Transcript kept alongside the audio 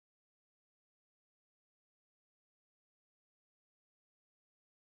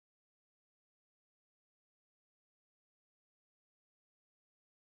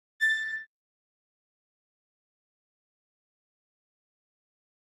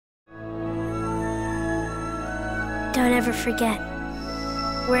Don't ever forget.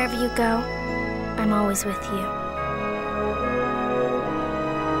 Wherever you go, I'm always with you.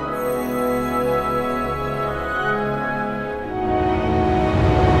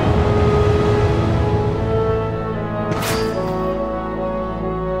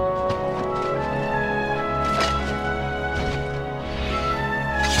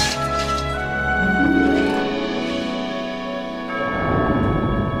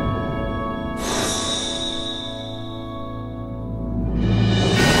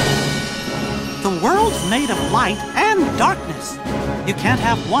 The world's made of light and darkness. You can't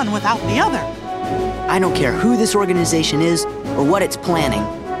have one without the other. I don't care who this organization is or what it's planning.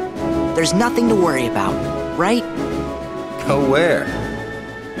 There's nothing to worry about, right? Go where?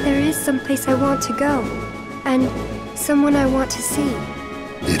 There is someplace I want to go, and someone I want to see.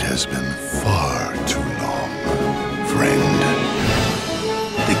 It has been far too long, friend.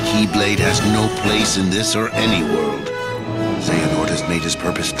 The Keyblade has no place in this or any world. Xehanort has made his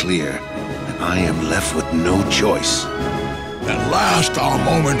purpose clear, and I am left with no choice. At last our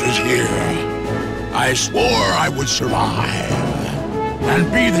moment is here. I swore I would survive, and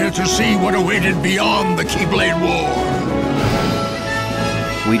be there to see what awaited beyond the Keyblade War.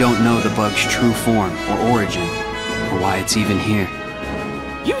 We don't know the bug's true form or origin, or why it's even here.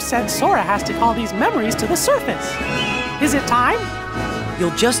 You said Sora has to call these memories to the surface. Is it time?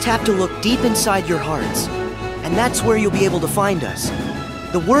 You'll just have to look deep inside your hearts, and that's where you'll be able to find us.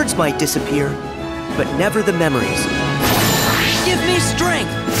 The words might disappear, but never the memories. Give me strength!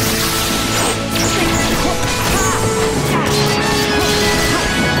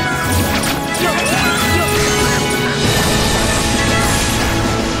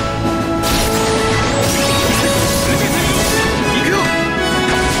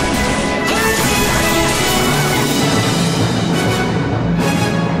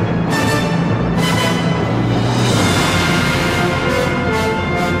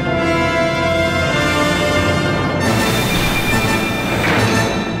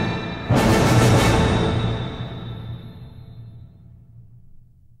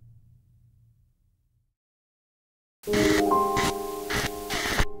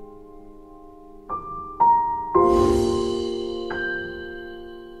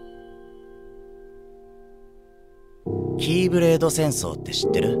キーブレード戦争って知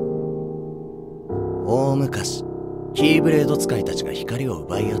ってる？大昔、キーブレード使いたちが光を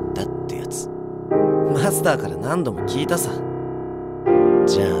奪い合ったってやつ。マスターから何度も聞いたさ。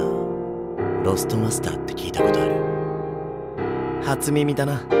じゃあ、ロストマスターって聞いたことある？初耳だ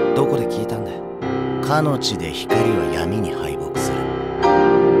な。どこで聞いたんだよ。かの地で光は闇に敗北する。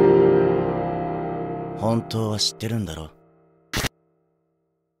本当は知ってるんだろ？